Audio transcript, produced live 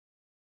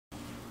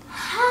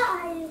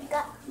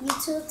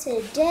YouTube.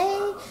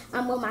 Today,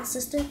 I'm with my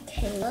sister,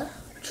 Kayla.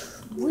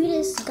 We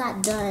just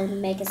got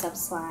done making some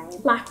slime.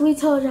 Like we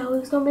told y'all, we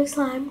was gonna make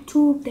slime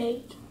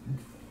today.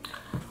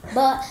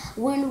 But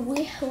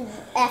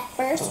at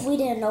first, we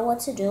didn't know what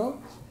to do.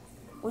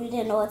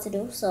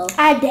 So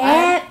our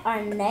dad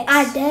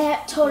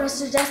told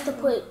us just to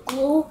put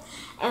glue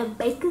and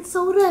baking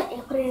soda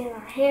and put it in our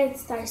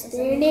hands, start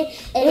stirring it.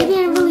 It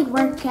didn't really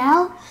work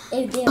out.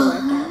 It didn't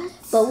work out.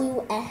 But we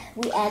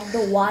added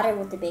the water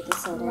with the baking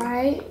soda.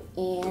 Right.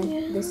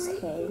 And this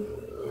came.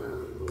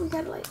 We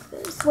got like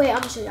this. Wait, I'm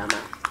gonna show y'all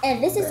mine.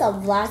 And this is a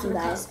vlog, you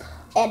guys.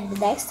 And the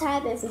next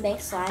time, if we make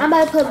slime, I'm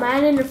about to put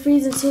mine in the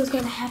freezer and see what's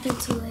gonna happen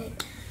to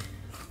it.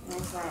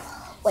 That's right.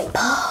 Wait.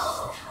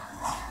 Oh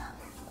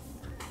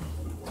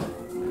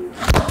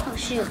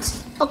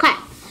shoot. Okay,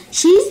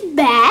 she's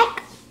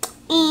back,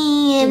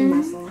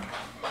 and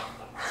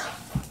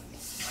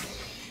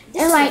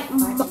like,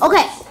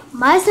 okay,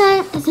 my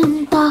slime is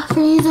in the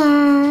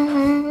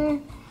freezer.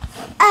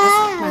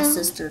 My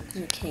sister,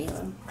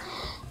 Kayla.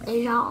 As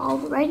y'all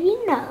already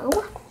know,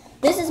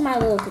 this is my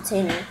little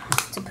container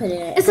to put it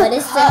in. It's but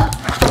it's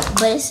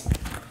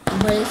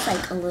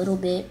like a little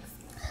bit.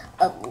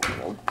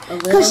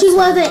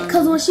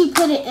 Because when she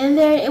put it in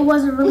there, it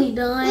wasn't really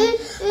done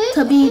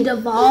to be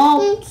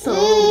devolved. So,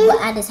 but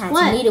I just had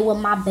to knead it with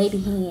my baby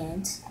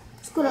hands.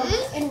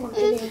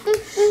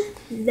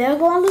 There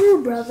go our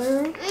little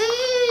brother.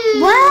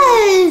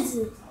 What?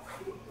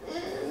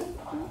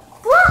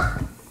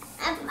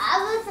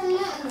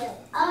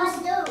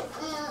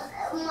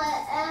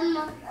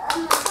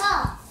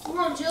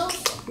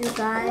 You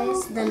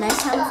guys, the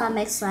next time if I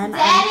make slime,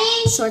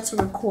 I'm sure to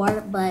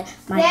record. But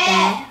my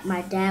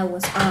dad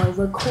was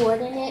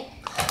recording it.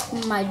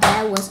 My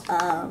dad was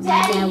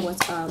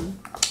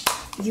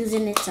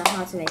using it to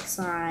how to make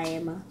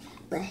slime,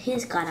 but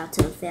his got out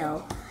to the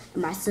field.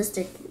 My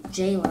sister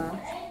Jayla,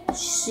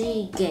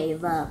 she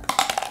gave up,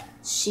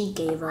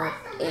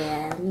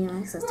 and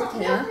my sister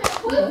Kayla.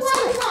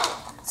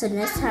 So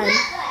next time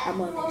I'm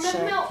gonna make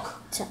sure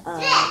to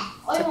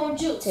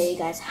tell you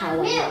guys how I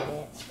made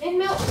it. And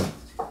milk.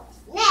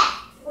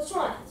 Which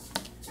one?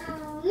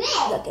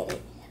 Look at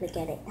it.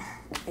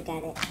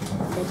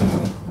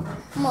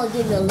 I'm gonna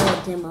give you a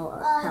little demo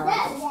of how I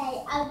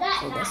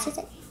do this.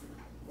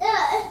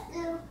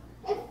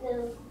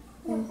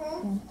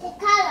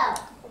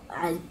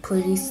 I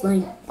put this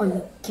slime on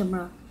the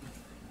camera.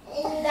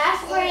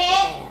 That's for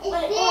it.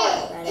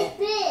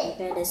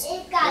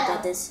 Look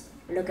at this.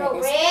 Look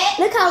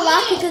how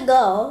long he could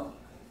go.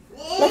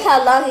 Look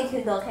how long he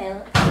could go,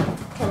 Kayla.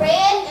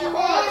 Red and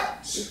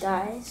orange. You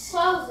guys.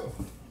 Close it.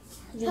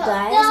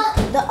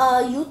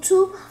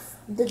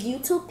 The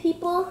YouTube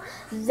people,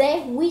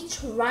 we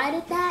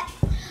tried that.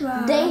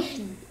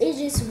 It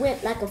just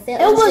went like a fail.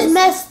 It was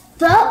messed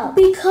up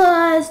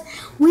because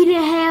we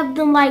didn't have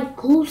them like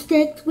glue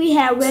sticks. We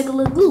had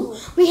regular glue.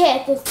 We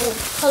had this glue.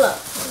 Hold up,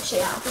 let me show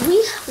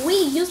y'all. We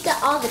used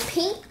all the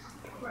pink.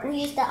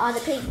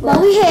 But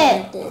we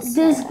had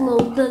this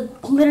glue, the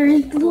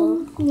glittery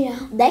glue. Yeah.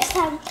 Next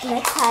time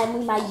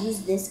we might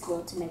use this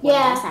glue to make one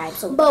last time.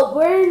 So, but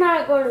we're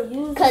not gonna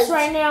use this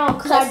right now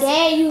because our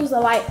dad used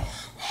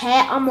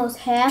almost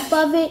half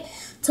of it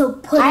to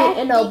put it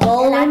in a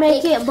bowl and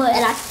make it. But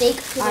I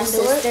think our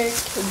sister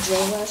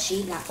Jayla,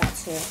 she not got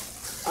to.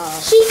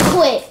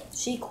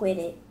 She quit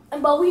it.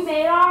 But we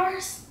made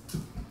ours.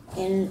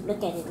 And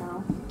look at it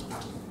now.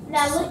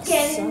 Now look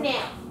at it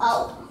now.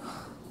 Oh.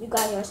 You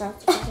got yours out.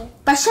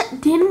 But shut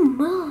down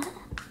mud.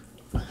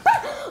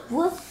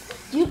 What?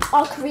 You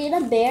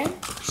Korean bear?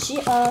 She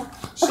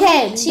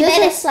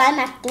made a slime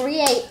at 3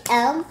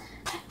 a.m.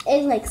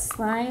 It's like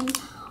slime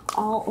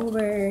all over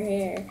her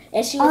hair,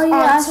 and she was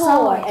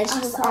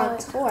on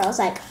tour. I was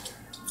like,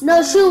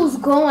 no, she was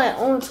going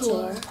on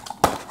tour.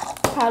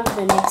 Probably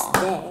the next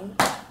day.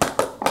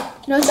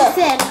 No, she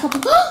said a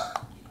couple.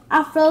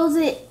 I froze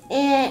it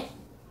and.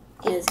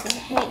 Well,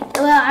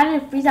 I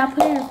didn't freeze. I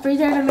put it in the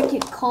freezer to make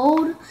it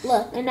cold.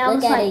 Look at it,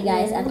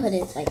 guys. I put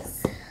it like.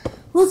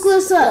 Look,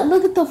 Lyssa.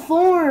 Look at the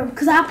form.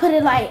 Cause I put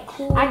it like.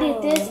 Cool. I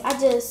did this. I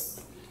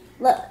just.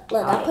 Look.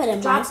 I put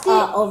it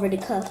over the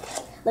cup.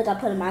 Look, I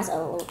put it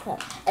over the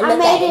cup. And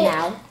look at it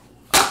now.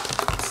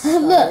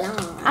 Look,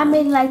 I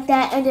made it like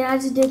that, and then I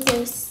just did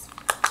this.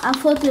 I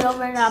flipped it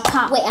over and I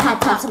popped. Wait, I had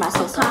to talk to my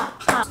sister.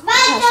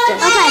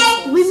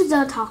 Okay, we was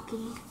done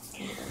talking.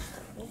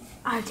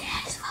 Our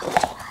dad is following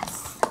us.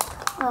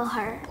 Oh,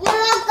 her.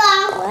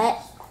 What?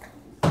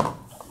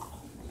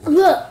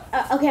 Look.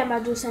 Okay, I'm about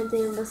to do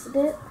something Lyssa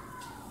did.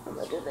 I'm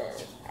going to do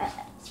this.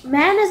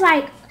 Man, it's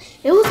like,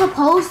 it was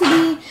supposed to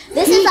be.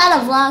 This is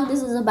not a vlog.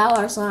 This is about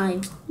our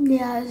slime.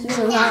 Yeah, this is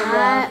not a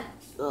vlog.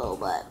 Oh,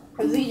 but.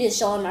 We just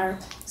showing our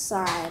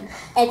slime.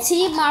 And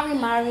Team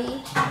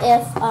Mari,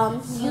 if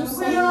you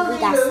say we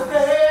got slime.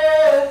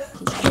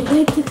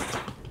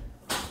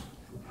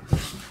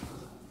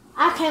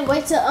 I can't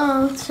wait to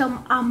show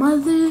our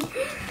mother.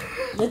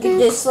 Look at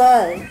this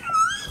slime.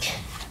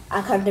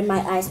 I covered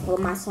my eyes with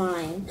my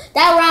slime.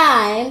 That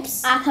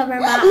rhymes. I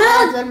covered my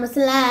eyes with my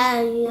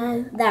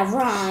slime. That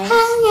rhymes.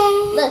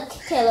 Look,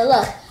 Kayla,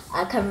 look.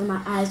 I cover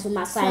my eyes with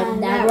my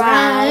side. That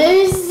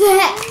rhymes.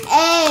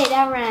 Hey,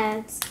 that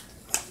rhymes.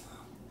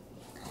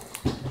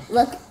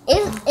 Look,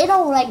 it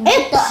don't like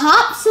it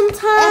pops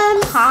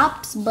sometimes. It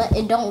pops, but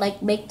it don't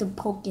like make the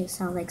poking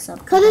sound like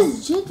something. Cause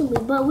it's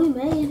jiggly, but we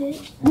made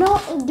it. No,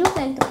 it do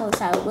make the poke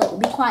sound. Look,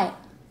 be quiet.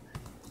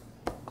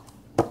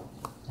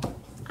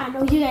 I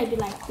know you gotta be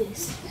like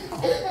this.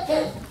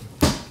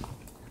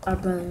 Our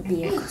brother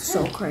being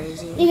so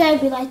crazy. You gotta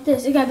be like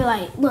this. You gotta be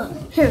like, look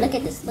here. Look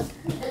at this. Look.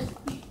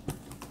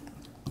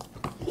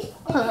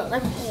 Hold on,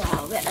 let me pull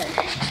out better.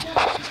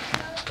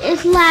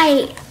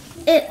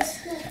 It's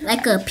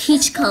like a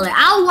peach color.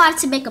 I wanted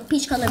to make a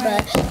peach color,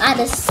 but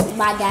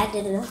my dad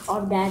didn't.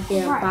 Our dad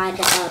didn't buy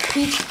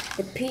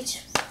the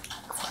peach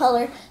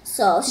color.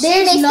 So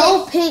there's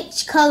no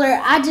peach color.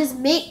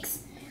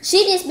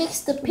 She just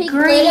mixed the pink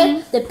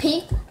green, the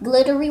pink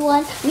glittery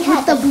one. We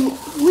had the pink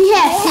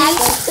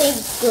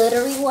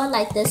glittery one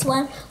like this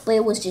one, but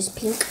it was just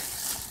pink.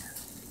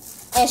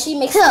 And she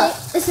mixed it.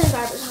 This is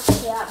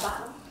garbage. Yeah,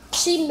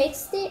 She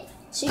mixed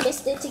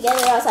it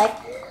together. I was like,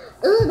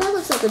 ooh, that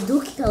looks like a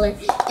dookie color.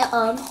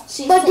 And,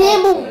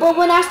 but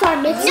when I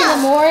started mixing it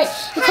more, it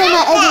came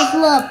out as this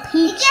little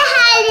peach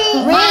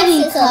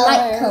Randy is a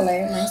light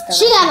color.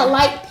 She got a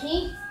light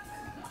pink.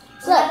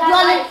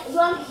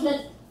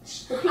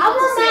 I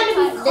want mine to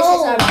be cold. This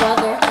is our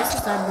brother. This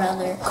is our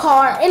brother.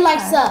 Car. It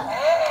likes up.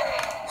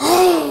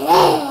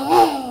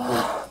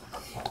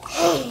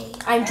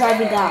 I'm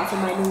driving down for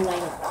my new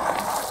lineup.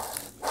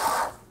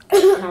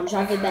 And I'm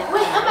driving back.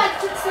 Wait, I'm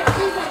about to fix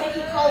things that make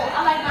it cold.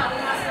 I like mine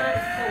when my son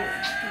is cold.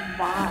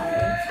 Why?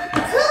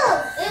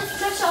 Because it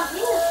makes your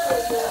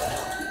hands cold.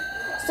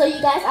 So you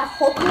guys, I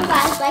hope you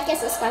guys like and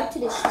subscribe to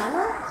this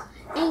channel.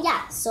 And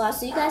yeah, so I'll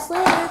see you guys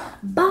later.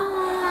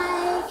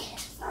 Bye.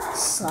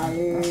 Slime.